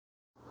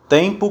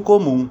Tempo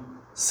comum,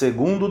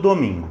 segundo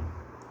domingo.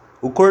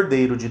 O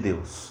Cordeiro de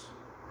Deus.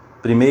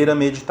 Primeira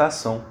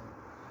meditação.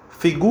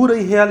 Figura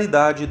e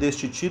realidade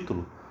deste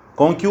título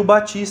com que o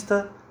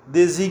Batista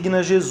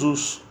designa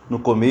Jesus no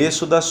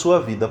começo da sua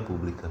vida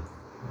pública.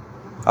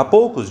 Há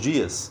poucos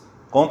dias,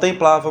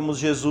 contemplávamos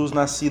Jesus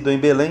nascido em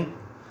Belém,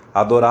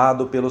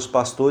 adorado pelos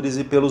pastores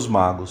e pelos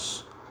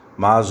magos.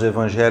 Mas o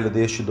evangelho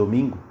deste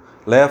domingo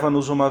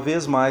leva-nos uma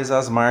vez mais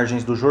às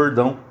margens do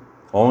Jordão,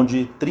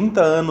 onde,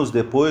 30 anos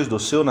depois do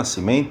seu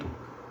nascimento,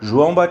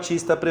 João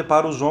Batista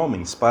prepara os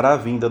homens para a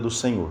vinda do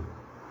Senhor.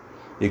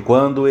 E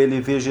quando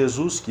ele vê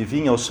Jesus que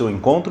vinha ao seu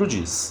encontro,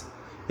 diz: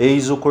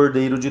 Eis o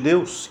Cordeiro de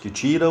Deus, que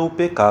tira o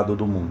pecado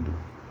do mundo.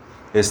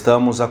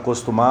 Estamos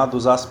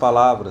acostumados às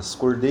palavras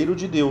Cordeiro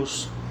de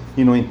Deus,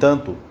 e, no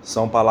entanto,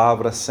 são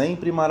palavras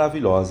sempre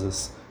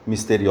maravilhosas,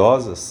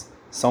 misteriosas,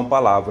 são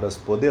palavras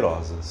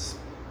poderosas.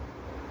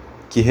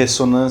 Que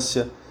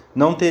ressonância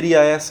não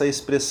teria essa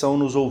expressão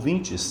nos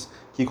ouvintes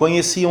que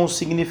conheciam o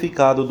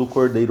significado do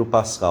Cordeiro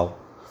Pascal,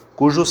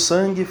 cujo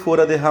sangue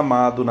fora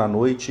derramado na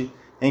noite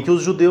em que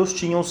os judeus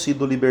tinham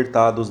sido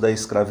libertados da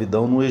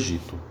escravidão no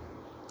Egito.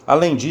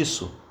 Além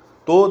disso,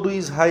 todo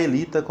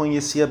israelita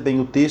conhecia bem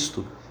o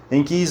texto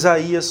em que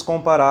Isaías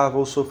comparava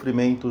os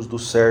sofrimentos do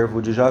servo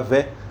de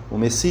Javé, o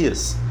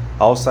Messias,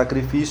 ao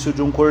sacrifício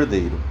de um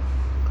cordeiro.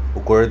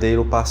 O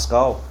Cordeiro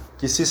Pascal,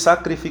 que se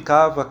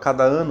sacrificava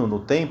cada ano no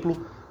templo,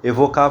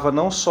 evocava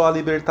não só a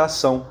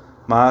libertação,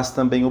 mas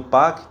também o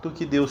pacto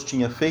que Deus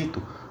tinha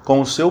feito com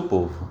o seu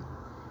povo.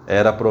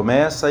 Era a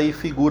promessa e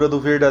figura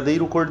do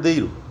verdadeiro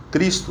Cordeiro,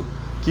 Cristo,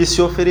 que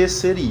se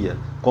ofereceria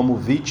como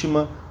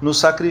vítima no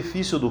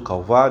sacrifício do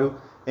Calvário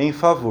em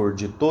favor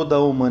de toda a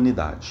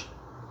humanidade.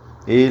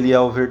 Ele é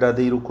o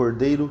verdadeiro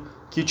Cordeiro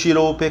que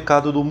tirou o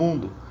pecado do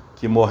mundo,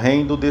 que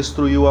morrendo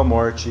destruiu a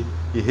morte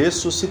e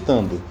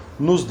ressuscitando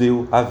nos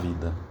deu a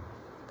vida.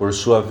 Por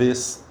sua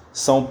vez,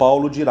 São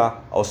Paulo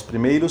dirá aos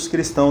primeiros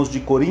cristãos de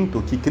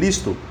Corinto que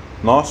Cristo,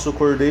 nosso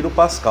Cordeiro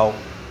Pascal,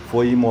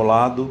 foi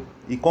imolado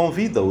e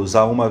convida-os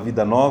a uma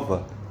vida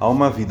nova, a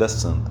uma vida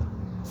santa.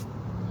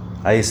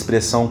 A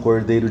expressão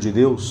Cordeiro de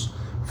Deus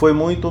foi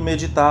muito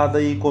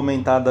meditada e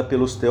comentada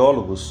pelos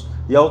teólogos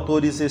e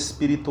autores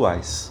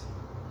espirituais.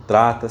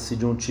 Trata-se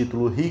de um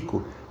título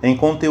rico em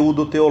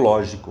conteúdo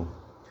teológico.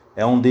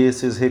 É um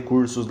desses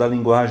recursos da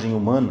linguagem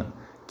humana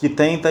que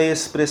tenta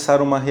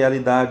expressar uma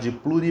realidade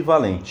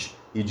plurivalente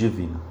e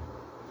divina.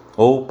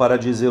 Ou, para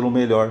dizê-lo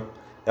melhor,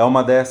 é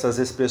uma dessas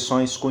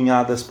expressões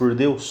cunhadas por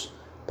Deus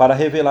para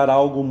revelar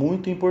algo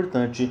muito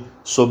importante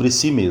sobre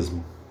si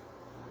mesmo.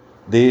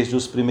 Desde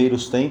os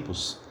primeiros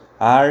tempos,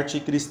 a arte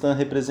cristã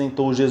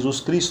representou Jesus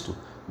Cristo,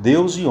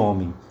 Deus e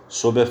homem,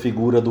 sob a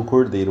figura do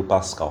Cordeiro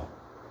Pascal.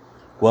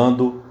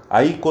 Quando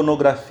a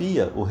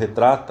iconografia o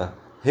retrata,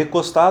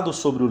 recostado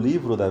sobre o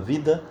livro da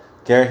vida,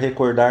 quer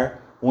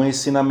recordar um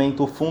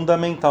ensinamento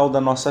fundamental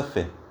da nossa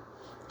fé.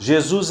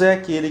 Jesus é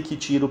aquele que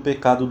tira o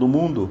pecado do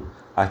mundo,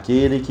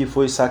 aquele que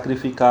foi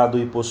sacrificado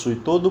e possui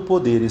todo o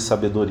poder e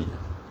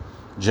sabedoria.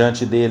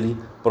 Diante dele,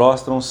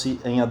 prostram-se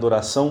em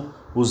adoração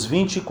os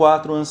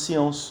 24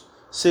 anciãos,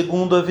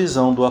 segundo a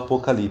visão do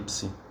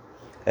Apocalipse.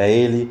 É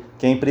ele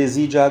quem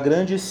preside a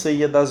grande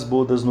ceia das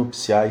bodas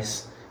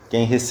nupciais,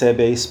 quem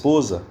recebe a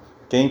esposa,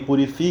 quem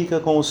purifica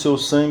com o seu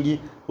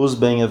sangue os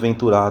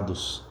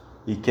bem-aventurados,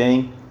 e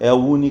quem é o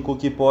único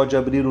que pode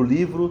abrir o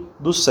livro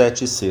dos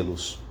 7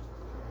 selos.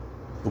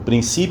 O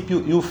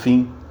princípio e o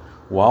fim,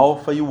 o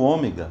alfa e o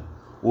ômega,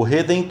 o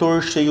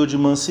Redentor cheio de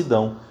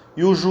mansidão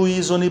e o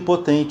juiz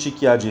onipotente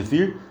que há de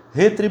vir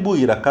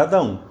retribuir a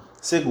cada um,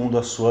 segundo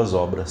as suas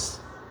obras.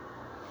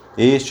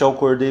 Este é o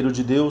Cordeiro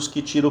de Deus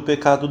que tira o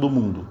pecado do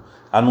mundo,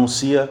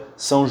 anuncia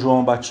São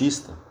João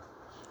Batista.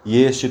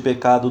 E este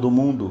pecado do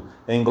mundo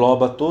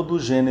engloba todo o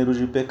gênero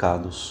de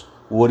pecados.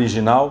 O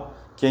original,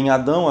 que em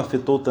Adão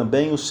afetou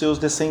também os seus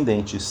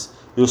descendentes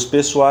e os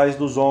pessoais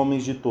dos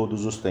homens de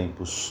todos os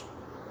tempos.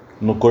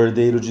 No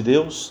Cordeiro de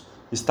Deus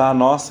está a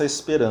nossa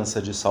esperança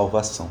de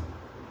salvação.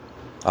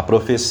 A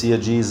profecia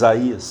de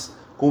Isaías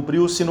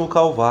cumpriu-se no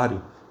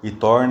Calvário e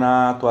torna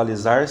a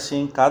atualizar-se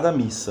em cada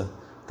missa,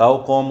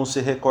 tal como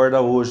se recorda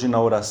hoje na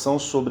oração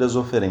sobre as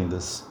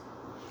oferendas.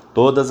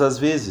 Todas as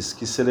vezes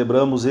que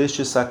celebramos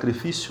este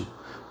sacrifício,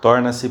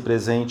 torna-se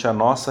presente a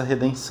nossa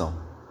redenção.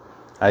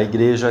 A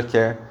Igreja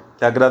quer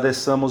que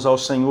agradeçamos ao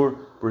Senhor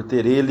por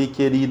ter Ele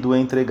querido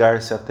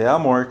entregar-se até a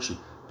morte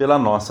pela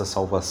nossa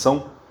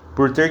salvação,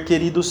 por ter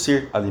querido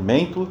ser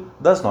alimento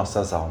das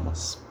nossas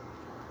almas.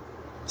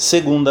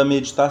 Segunda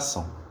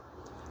meditação.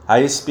 A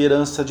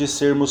esperança de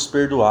sermos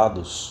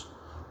perdoados,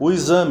 o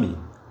exame,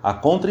 a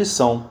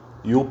contrição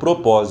e o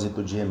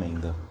propósito de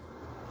emenda.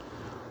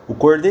 O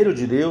Cordeiro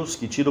de Deus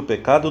que tira o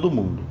pecado do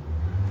mundo.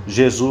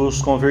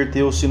 Jesus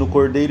converteu-se no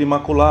Cordeiro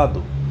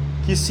Imaculado,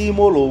 que se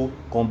imolou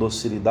com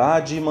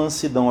docilidade e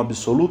mansidão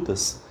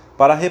absolutas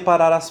para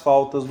reparar as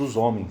faltas dos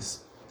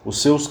homens,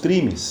 os seus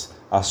crimes,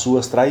 as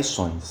suas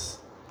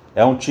traições.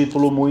 É um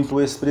título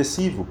muito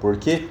expressivo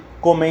porque,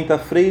 comenta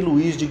Frei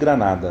Luís de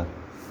Granada,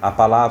 a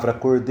palavra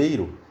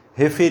Cordeiro,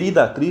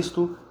 referida a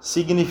Cristo,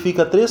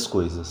 significa 3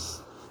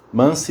 coisas.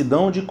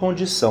 mansidão de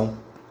condição,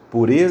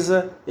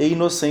 pureza e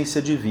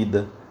inocência de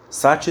vida,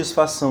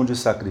 satisfação de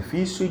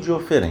sacrifício e de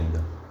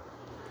oferenda.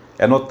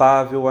 É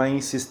notável a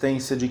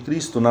insistência de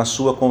Cristo na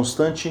sua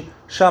constante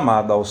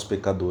chamada aos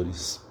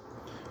pecadores.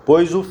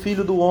 Pois o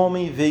Filho do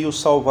Homem veio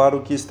salvar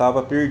o que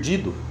estava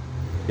perdido.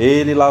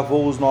 Ele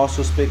lavou os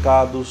nossos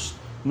pecados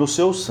no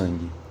seu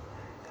sangue.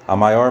 A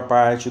maior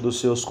parte dos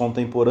seus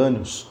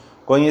contemporâneos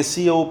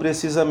conhecia-o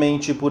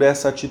precisamente por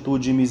essa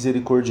atitude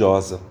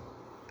misericordiosa.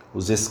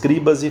 Os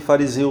escribas e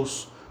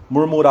fariseus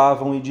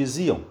murmuravam e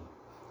diziam: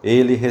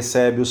 ele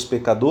recebe os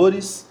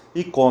pecadores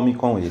e come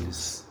com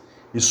eles.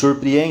 E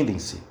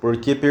surpreendem-se,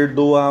 porque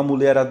perdoa a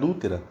mulher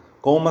adúltera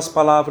com umas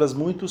palavras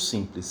muito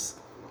simples: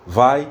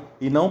 vai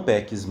e não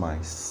peques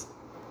mais.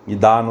 E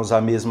dá-nos a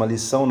mesma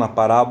lição na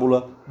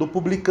parábola do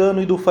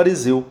publicano e do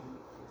fariseu: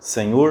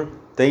 Senhor,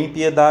 tem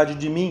piedade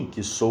de mim,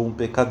 que sou um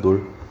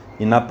pecador.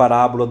 E na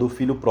parábola do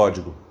filho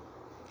pródigo.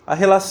 A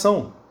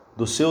relação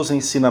dos seus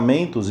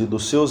ensinamentos e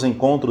dos seus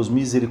encontros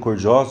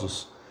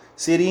misericordiosos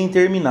seria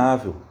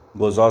interminável,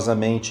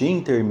 gozosamente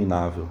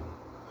interminável.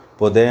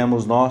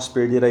 Podemos nós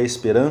perder a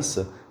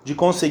esperança de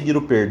conseguir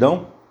o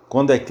perdão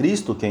quando é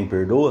Cristo quem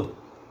perdoa?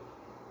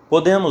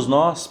 Podemos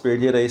nós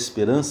perder a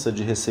esperança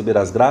de receber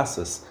as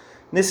graças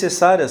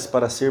necessárias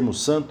para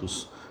sermos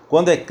santos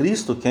quando é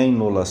Cristo quem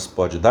nos-las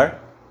pode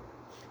dar?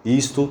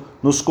 Isto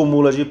nos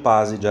cumula de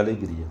paz e de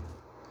alegria.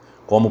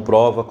 Como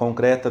prova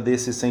concreta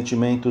desses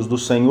sentimentos do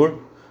Senhor,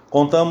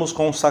 contamos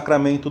com o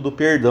sacramento do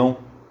perdão,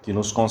 que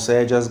nos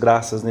concede as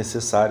graças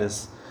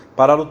necessárias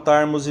para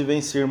lutarmos e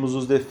vencermos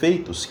os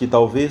defeitos que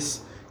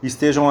talvez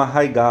estejam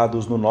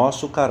arraigados no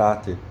nosso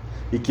caráter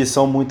e que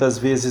são muitas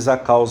vezes a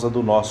causa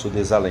do nosso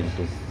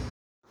desalento.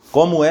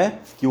 Como é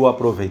que o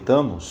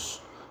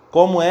aproveitamos?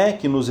 Como é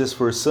que nos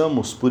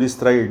esforçamos por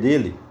extrair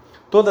dele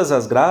todas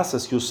as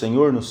graças que o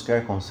Senhor nos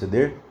quer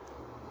conceder?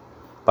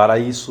 Para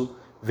isso,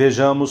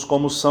 vejamos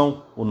como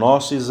são o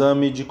nosso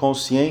exame de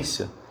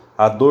consciência,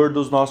 a dor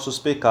dos nossos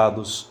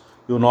pecados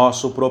e o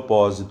nosso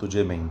propósito de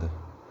emenda.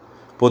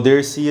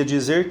 Poder-se-ia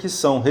dizer que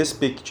são,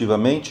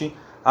 respectivamente,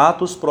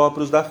 atos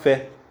próprios da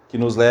fé, que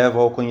nos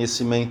levam ao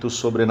conhecimento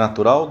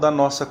sobrenatural da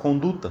nossa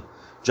conduta,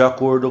 de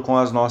acordo com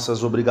as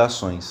nossas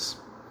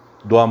obrigações,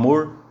 do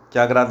amor que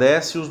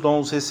agradece os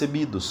dons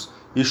recebidos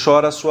e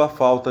chora a sua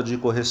falta de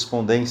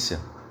correspondência,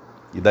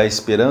 e da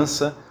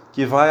esperança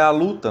que vai à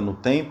luta no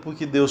tempo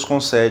que Deus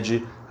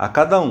concede a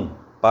cada um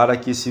para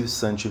que se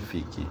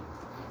santifique.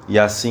 E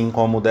assim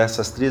como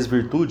dessas três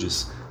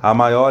virtudes, a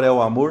maior é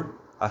o amor,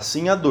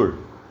 assim a dor,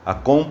 a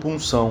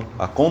compunção,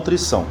 a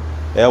contrição,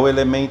 é o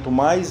elemento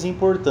mais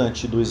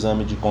importante do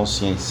exame de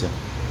consciência.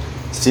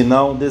 Se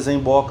não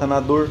desemboca na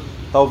dor,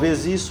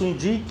 talvez isso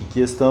indique que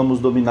estamos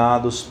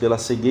dominados pela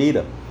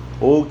cegueira,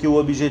 ou que o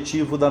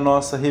objetivo da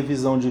nossa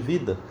revisão de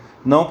vida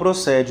não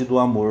procede do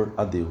amor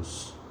a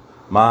Deus.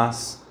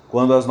 Mas,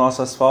 quando as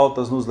nossas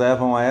faltas nos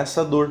levam a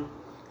essa dor,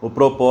 o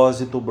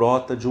propósito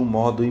brota de um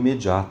modo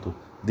imediato,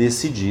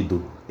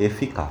 decidido,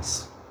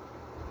 eficaz.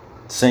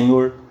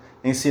 Senhor,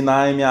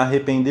 ensinai-me a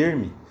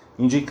arrepender-me,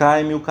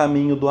 indicai-me o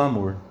caminho do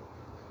amor.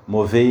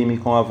 Movei-me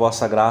com a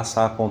vossa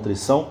graça à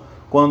contrição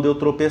quando eu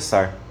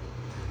tropeçar,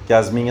 que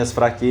as minhas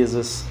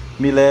fraquezas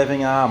me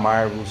levem a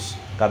amar-vos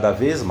cada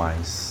vez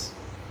mais.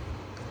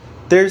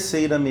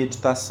 Terceira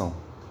meditação.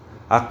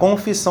 A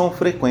confissão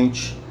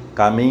frequente,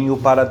 caminho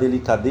para a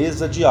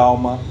delicadeza de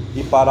alma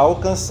e para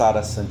alcançar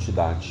a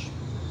santidade.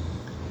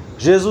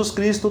 Jesus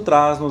Cristo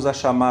traz-nos a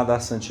chamada à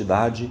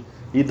santidade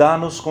e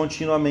dá-nos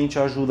continuamente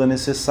a ajuda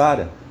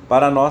necessária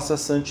para a nossa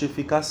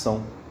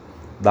santificação.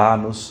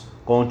 Dá-nos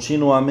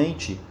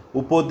continuamente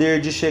o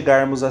poder de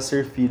chegarmos a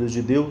ser filhos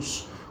de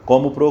Deus,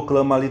 como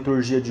proclama a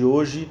liturgia de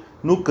hoje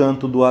no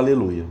canto do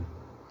Aleluia.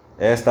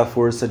 Esta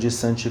força de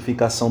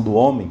santificação do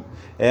homem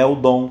é o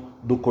dom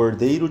do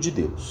Cordeiro de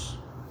Deus.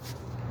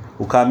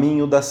 O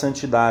caminho da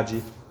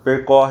santidade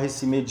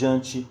percorre-se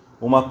mediante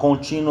uma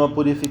contínua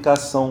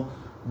purificação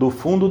do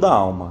fundo da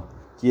alma,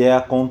 que é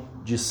a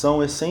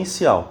condição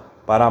essencial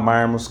para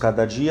amarmos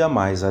cada dia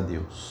mais a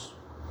Deus.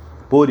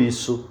 Por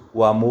isso,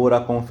 o amor à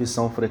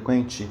confissão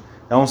frequente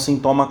é um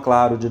sintoma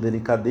claro de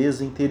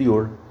delicadeza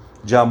interior,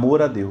 de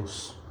amor a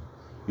Deus,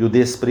 e o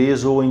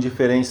desprezo ou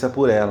indiferença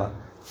por ela,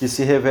 que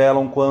se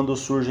revelam quando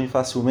surgem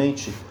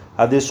facilmente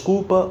a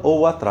desculpa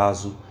ou o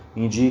atraso,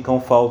 indicam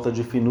falta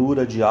de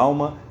finura de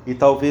alma e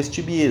talvez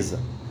tibieza,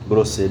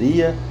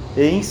 grosseria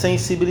e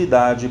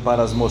insensibilidade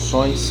para as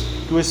moções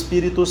que o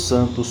Espírito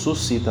Santo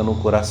suscita no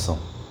coração.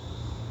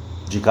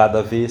 De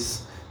cada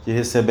vez que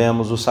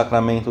recebemos o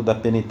sacramento da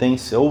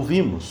penitência,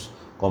 ouvimos,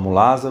 como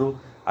Lázaro,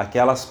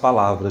 aquelas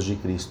palavras de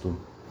Cristo: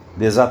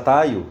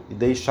 desatai-o e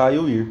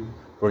deixai-o ir,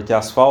 porque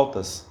as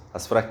faltas,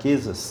 as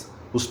fraquezas,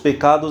 os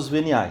pecados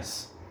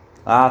veniais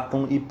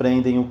atam e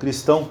prendem o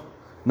cristão,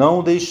 não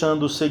o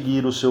deixando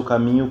seguir o seu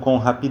caminho com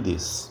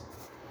rapidez.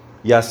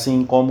 E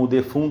assim como o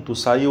defunto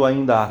saiu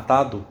ainda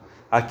atado,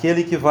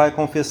 aquele que vai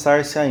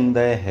confessar-se ainda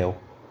é réu.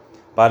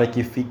 Para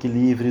que fique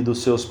livre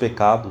dos seus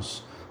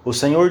pecados, o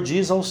Senhor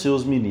diz aos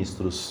seus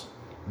ministros: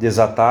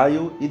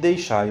 desatai-o e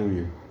deixai-o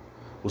ir.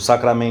 O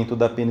sacramento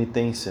da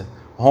penitência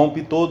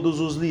rompe todos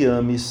os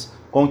liames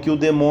com que o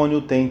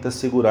demônio tenta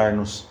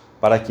segurar-nos,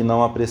 para que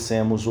não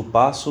apressemos o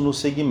passo no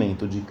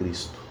seguimento de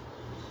Cristo.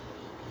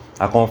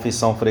 A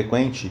confissão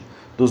frequente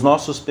dos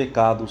nossos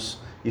pecados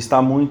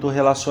está muito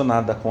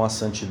relacionada com a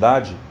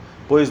santidade,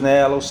 pois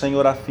nela o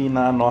Senhor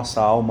afina a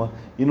nossa alma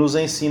e nos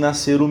ensina a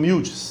ser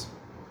humildes.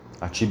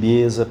 A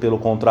tibieza, pelo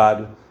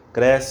contrário,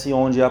 cresce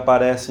onde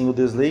aparecem o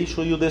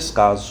desleixo e o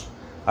descaso,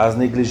 as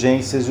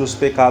negligências e os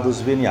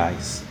pecados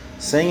veniais,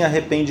 sem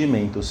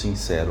arrependimento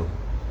sincero.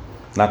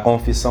 Na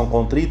confissão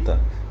contrita,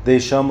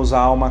 deixamos a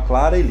alma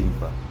clara e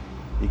limpa.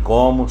 E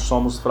como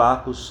somos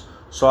fracos,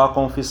 só a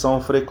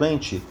confissão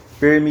frequente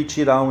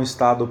permitirá um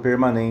estado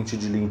permanente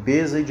de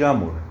limpeza e de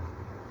amor.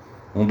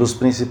 Um dos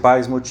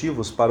principais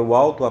motivos para o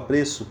alto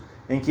apreço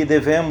em que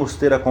devemos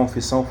ter a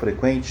confissão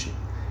frequente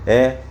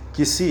é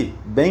que, se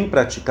bem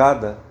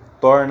praticada,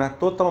 torna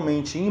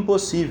totalmente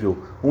impossível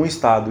um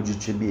estado de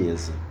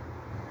tibieza.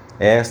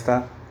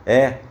 Esta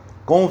é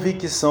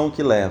convicção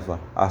que leva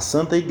a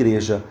Santa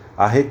Igreja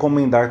a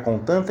recomendar com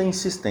tanta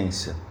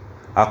insistência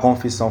a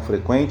confissão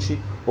frequente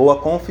ou a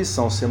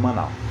confissão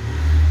semanal.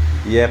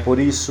 E é por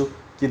isso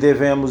que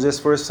devemos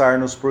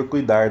esforçar-nos por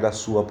cuidar da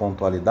sua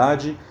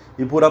pontualidade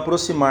e por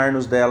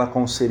aproximar-nos dela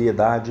com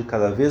seriedade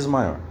cada vez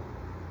maior.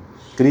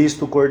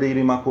 Cristo, Cordeiro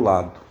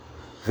Imaculado,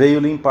 veio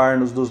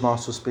limpar-nos dos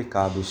nossos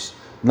pecados,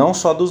 não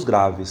só dos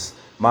graves,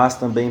 mas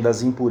também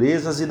das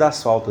impurezas e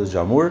das faltas de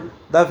amor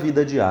da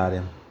vida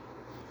diária.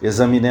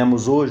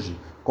 Examinemos hoje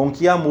com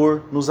que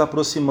amor nos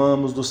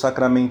aproximamos do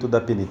sacramento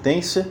da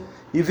penitência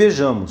e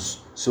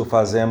vejamos se o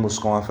fazemos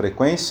com a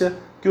frequência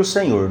que o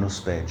Senhor nos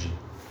pede.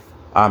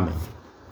 Amém.